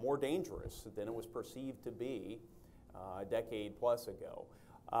is more dangerous than it was perceived to be a decade plus ago.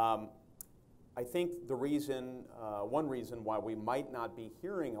 I think the reason, one reason why we might not be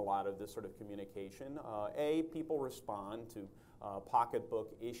hearing a lot of this sort of communication, people respond to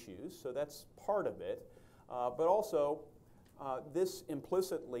pocketbook issues, so that's part of it. But also, this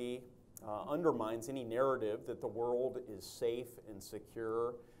implicitly undermines any narrative that the world is safe and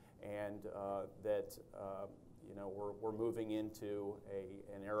secure and that we're moving into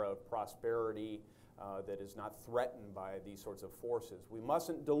an era of prosperity that is not threatened by these sorts of forces. We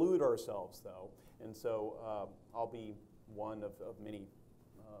mustn't delude ourselves, though, and so I'll be one of many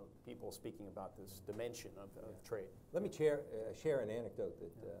people speaking about this dimension of trade. Let me share an anecdote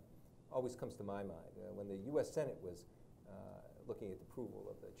that always comes to my mind. When the U.S. Senate was looking at the approval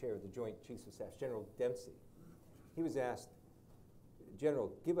of the chair of the Joint Chiefs of Staff, General Dempsey, he was asked,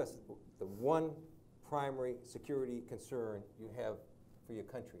 General, give us the one primary security concern you have for your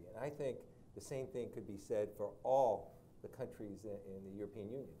country. And I think the same thing could be said for all the countries in the European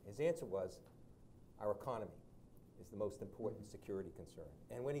Union. His answer was, our economy is the most important security concern.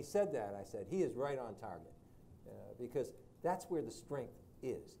 And when he said that, I said, he is right on target, because that's where the strength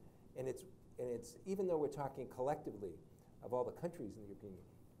is. And it's even though we're talking collectively of all the countries in the European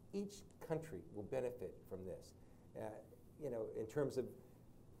Union, each country will benefit from this. In terms of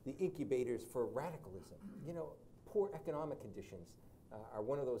the incubators for radicalism, poor economic conditions are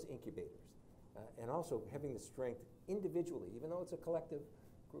one of those incubators. And also having the strength individually, even though it's a collective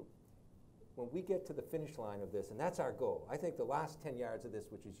group. When we get to the finish line of this, and that's our goal, I think the last 10 yards of this,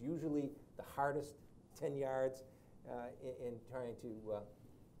 which is usually the hardest 10 yards in trying to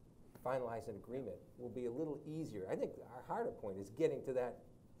finalize an agreement, will be a little easier. I think our harder point is getting to that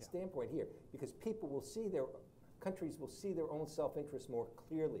standpoint here, because people will see countries will see their own self-interest more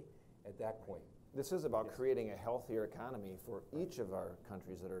clearly at that point. This is about creating a healthier economy for each of our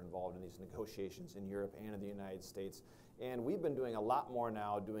countries that are involved in these negotiations in Europe and in the United States. And we've been doing a lot more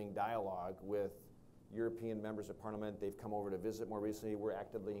now doing dialogue with European members of parliament. They've come over to visit more recently. We're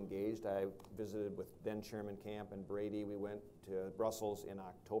actively engaged. I visited with then Chairman Camp and Brady. We went to Brussels in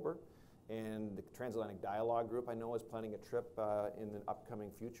October. And the Transatlantic Dialogue Group, I know, is planning a trip in the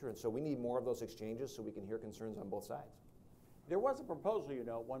upcoming future. And so we need more of those exchanges so we can hear concerns on both sides. There was a proposal,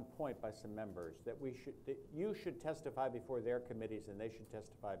 at one point by some members that you should testify before their committees and they should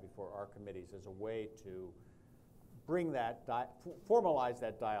testify before our committees as a way to bring that, formalize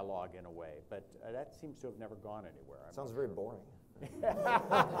that dialogue in a way. But that seems to have never gone anywhere. Sounds very boring.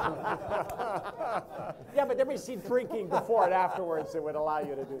 Yeah, but there may be drinking before and afterwards that would allow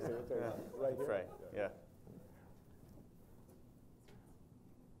you to do so. Right here. Right, yeah.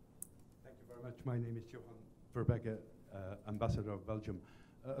 Thank you very much. My name is Johan Verbeeke, Ambassador of Belgium.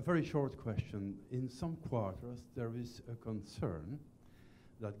 A very short question. In some quarters, there is a concern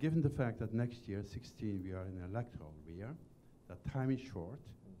that given the fact that next year, 16, we are in an electoral year, that time is short,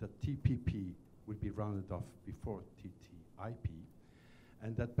 that TPP will be rounded off before TTIP,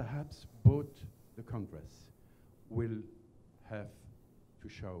 and that perhaps both the Congress will have to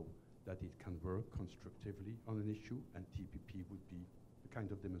show that it can work constructively on an issue, and TPP would be the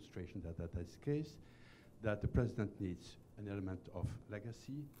kind of demonstration that that is the case, that the President needs an element of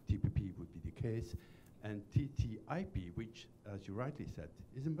legacy, TPP would be the case, and TTIP, which, as you rightly said,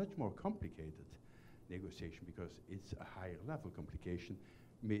 is a much more complicated negotiation because it's a higher level complication,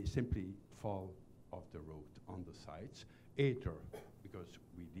 may simply fall off the road on the sides, either because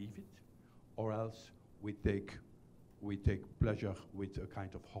we leave it, or else we take pleasure with a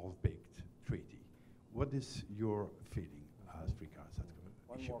kind of half-baked treaty. What is your feeling as regards that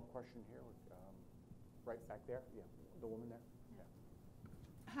One issue? more question here, right back there. Yeah, the woman there.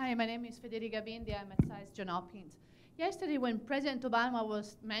 Hi, my name is Federica Bindi. I'm at SAIS John Hopkins. Yesterday, when President Obama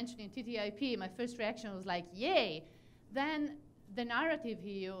was mentioning TTIP, my first reaction was like, yay! Then the narrative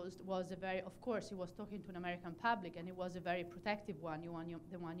he used was of course, he was talking to an American public, and it was a very protective one,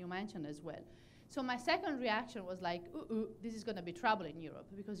 the one you mentioned as well. So my second reaction was like, this is going to be trouble in Europe,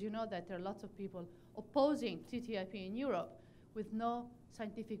 because you know that there are lots of people opposing TTIP in Europe with no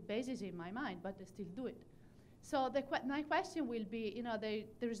scientific basis in my mind, but they still do it. So my question will be, you know,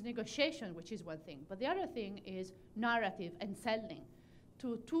 there is negotiation, which is one thing, but the other thing is narrative and selling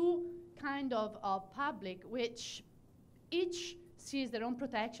to two kind of public, which each sees their own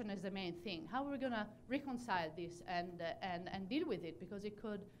protection as the main thing. How are we going to reconcile this and deal with it? Because it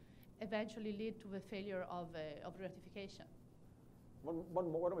could eventually lead to the failure of ratification. One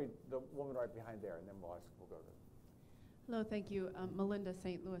more, why don't we, the woman right behind there, and then we'll go to. Hello, thank you. Melinda,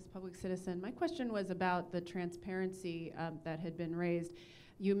 St. Louis public citizen. My question was about the transparency that had been raised.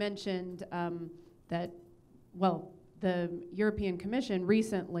 You mentioned that, well, the European Commission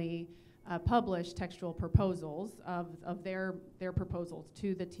recently published textual proposals of their proposals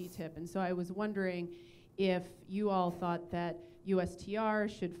to the TTIP. And so I was wondering if you all thought that USTR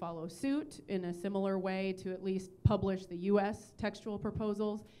should follow suit in a similar way to at least publish the US textual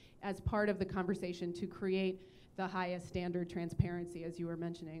proposals as part of the conversation to create the highest standard transparency, as you were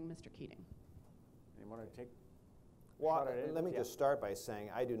mentioning, Mr. Keating. You want to take? Well, let me just start by saying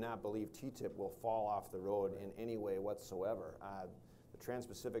I do not believe TTIP will fall off the road in any way whatsoever. The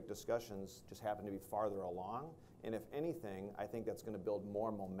Trans-Pacific discussions just happen to be farther along, and if anything, I think that's going to build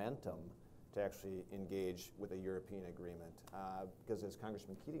more momentum to actually engage with a European agreement. Because as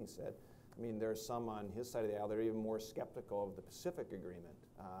Congressman Keating said, I mean, there's some on his side of the aisle that are even more skeptical of the Pacific agreement.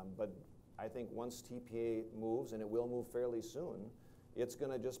 But I think once TPA moves, and it will move fairly soon, it's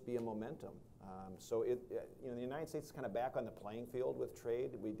going to just be a momentum. So you know, the United States is kind of back on the playing field with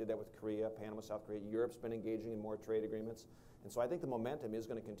trade. We did that with Korea, Panama, South Korea. Europe's been engaging in more trade agreements. And so I think the momentum is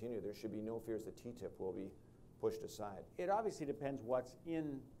going to continue. There should be no fears that TTIP will be pushed aside. It obviously depends what's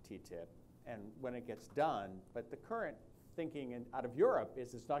in TTIP and when it gets done, but the current thinking out of Europe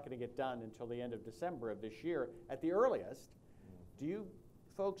is it's not going to get done until the end of December of this year at the earliest. Do you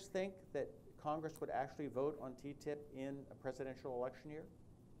folks think that Congress would actually vote on TTIP in a presidential election year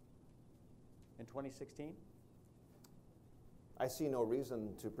in 2016? I see no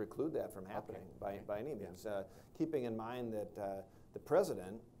reason to preclude that from happening by any means. Keeping in mind that the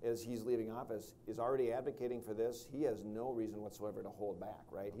president, as he's leaving office, is already advocating for this. He has no reason whatsoever to hold back,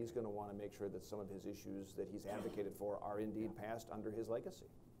 right? He's going to want to make sure that some of his issues that he's advocated for are indeed passed under his legacy.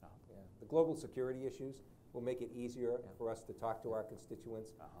 Yeah. The global security issues will make it easier for us to talk to our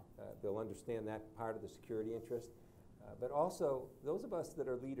constituents. They'll understand that part of the security interest. But also, those of us that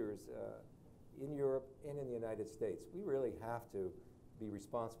are leaders in Europe and in the United States, we really have to be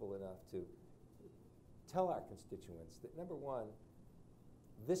responsible enough to tell our constituents that, number one,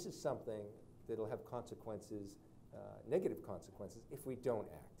 this is something that'll have consequences, negative consequences, if we don't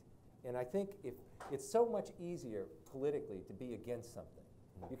act. And I think if it's so much easier politically to be against something.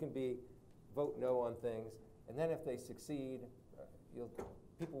 You can vote no on things, and then if they succeed,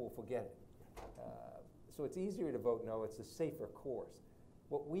 people will forget it. So it's easier to vote no. It's a safer course.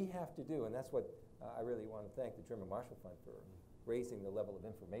 What we have to do, and that's what I really want to thank the German Marshall Fund for raising the level of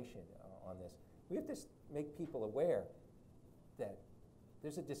information on this. We have to make people aware that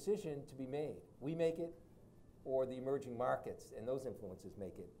there's a decision to be made. We make it, or the emerging markets and those influences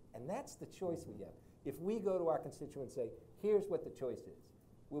make it. And that's the choice we have. If we go to our constituents and say, here's what the choice is,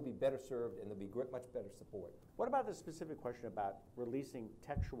 we'll be better served and there'll be much better support. What about the specific question about releasing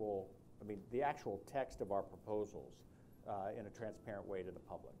the actual text of our proposals in a transparent way to the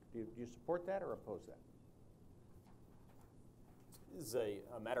public? Do you support that or oppose that? This is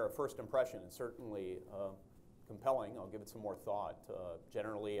a matter of first impression, and certainly compelling. I'll give it some more thought.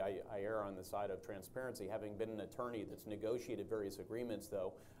 Generally, I err on the side of transparency. Having been an attorney that's negotiated various agreements,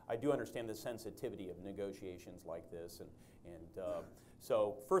 though, I do understand the sensitivity of negotiations like this.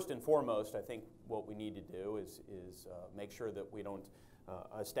 So first and foremost, I think what we need to do is make sure that we don't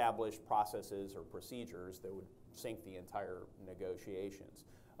establish processes or procedures that would sink the entire negotiations.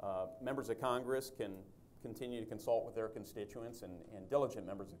 Members of Congress can continue to consult with their constituents, and diligent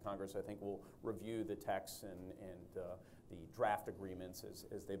members of Congress, I think, will review the texts and the draft agreements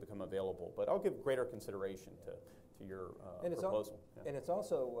as they become available. But I'll give greater consideration to your and proposal. And it's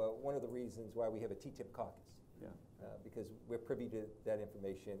also one of the reasons why we have a TTIP caucus. Yeah. Because we're privy to that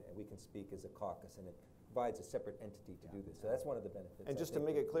information and we can speak as a caucus, and it provides a separate entity to do this. So that's one of the benefits. And just to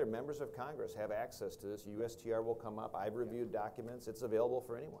make it clear, members of Congress have access to this. USTR will come up. I've reviewed documents. It's available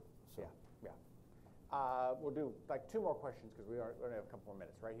for anyone. So. Yeah. We'll do like 2 more questions because we only have a couple more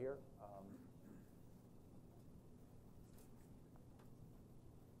minutes. Right here.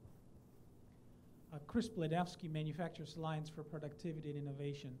 Chris Bledowski, Manufacturers Alliance for Productivity and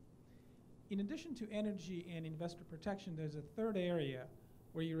Innovation. In addition to energy and investor protection, there's a third area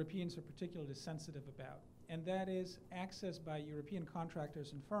where Europeans are particularly sensitive about, and that is access by European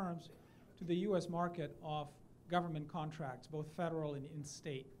contractors and firms to the US market of government contracts, both federal and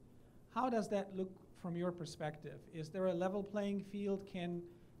in-state. How does that look from your perspective? Is there a level playing field? Can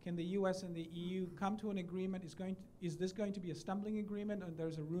the US and the EU come to an agreement? Is this going to be a stumbling agreement, or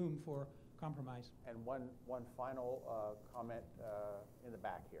there's a room for compromise? And one final comment in the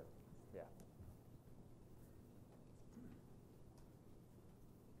back here. Yeah.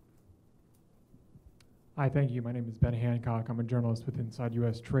 Hi, thank you. My name is Ben Hancock. I'm a journalist with Inside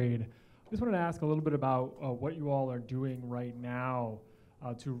U.S. Trade. I just wanted to ask a little bit about what you all are doing right now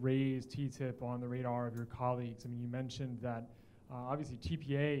to raise TTIP on the radar of your colleagues. I mean, you mentioned that obviously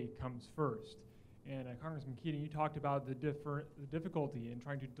TPA comes first. And Congressman Keating, you talked about the difficulty in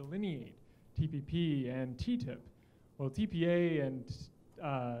trying to delineate TPP and TTIP. Well, TPA and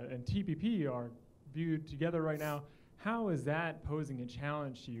TPP are viewed together right now. How is that posing a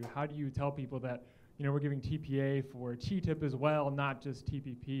challenge to you? How do you tell people that, you know, we're giving TPA for TTIP as well, not just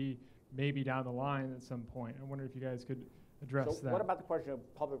TPP, maybe down the line at some point? I wonder if you guys could address that. What about the question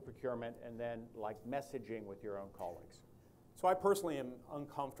of public procurement and then like messaging with your own colleagues? So I personally am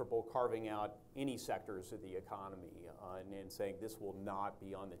uncomfortable carving out any sectors of the economy and saying this will not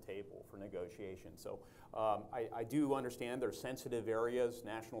be on the table for negotiation. So I do understand there are sensitive areas,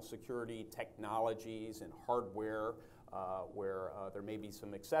 national security, technologies, and hardware, where there may be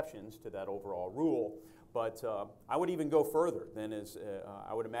some exceptions to that overall rule. But I would even go further than is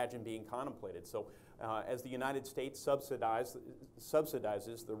I would imagine being contemplated. So as the United States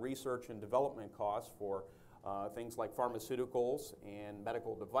subsidizes the research and development costs for things like pharmaceuticals and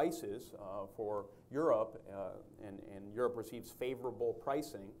medical devices for Europe, and Europe receives favorable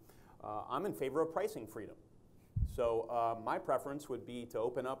pricing, I'm in favor of pricing freedom. So my preference would be to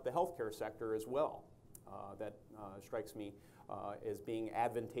open up the healthcare sector as well. That strikes me as being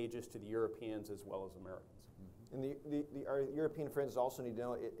advantageous to the Europeans as well as Americans. And our European friends also need to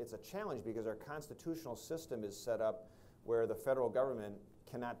know it's a challenge because our constitutional system is set up where the federal government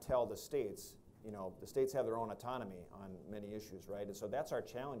cannot tell the states. You know, the states have their own autonomy on many issues, right? And so that's our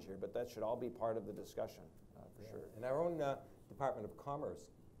challenge here, but that should all be part of the discussion, for sure. And our own Department of Commerce,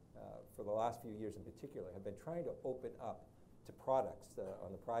 for the last few years in particular, have been trying to open up to products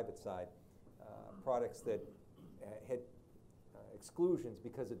on the private side, products that had exclusions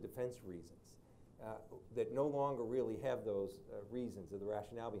because of defense reasons, that no longer really have those reasons or the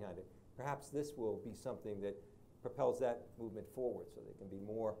rationale behind it. Perhaps this will be something that propels that movement forward so there can be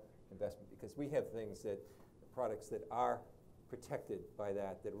more investment, because we have things that, products that are protected by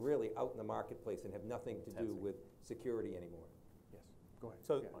that are really out in the marketplace and have nothing to do with security anymore. Yes, go ahead.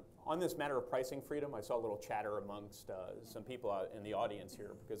 So on this matter of pricing freedom, I saw a little chatter amongst some people out in the audience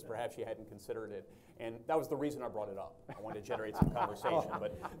here because perhaps you hadn't considered it, and that was the reason I brought it up. I wanted to generate some conversation,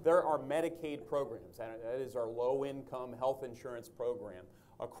 but there are Medicaid programs, and that is our low-income health insurance program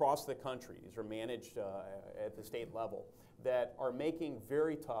across the country. These are managed at the state level, that are making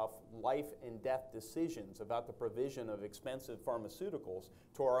very tough life and death decisions about the provision of expensive pharmaceuticals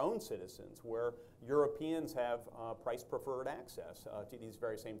to our own citizens, where Europeans have price-preferred access to these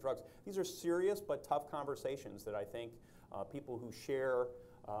very same drugs. These are serious but tough conversations that I think people who share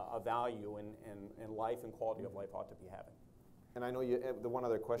a value in life and quality of life ought to be having. And I know the one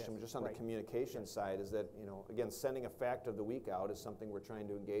other question, just on the communication side, is that, you know, again, sending a fact of the week out is something we're trying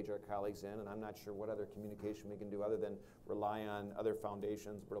to engage our colleagues in, and I'm not sure what other communication we can do other than rely on other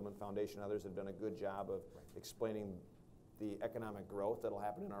foundations. Bertelsmann Foundation, others have done a good job of explaining the economic growth that'll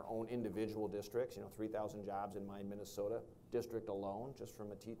happen in our own individual districts. You know, 3,000 jobs in my Minnesota district alone, just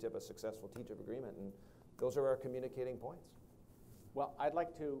from a successful TTIP agreement, and those are our communicating points. Well, I'd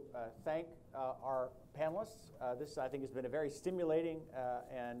like to thank our panelists. This, I think, has been a very stimulating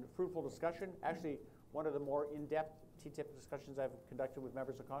and fruitful discussion. Actually, one of the more in-depth TTIP discussions I've conducted with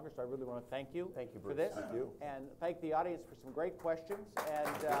members of Congress. So I really want to thank you, for this. Thank you. And thank the audience for some great questions.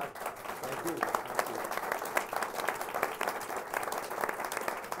 And thank you. Thank you.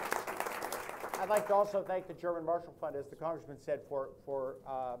 I'd like to also thank the German Marshall Fund, as the Congressman said, for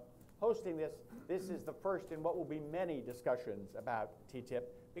hosting this. This is the first in what will be many discussions about TTIP,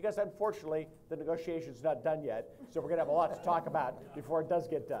 because unfortunately, the negotiation's not done yet, so we're going to have a lot to talk about before it does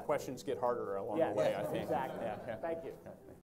get done. Questions get harder along Yes, the way, I think. Exactly. Yeah. Thank you.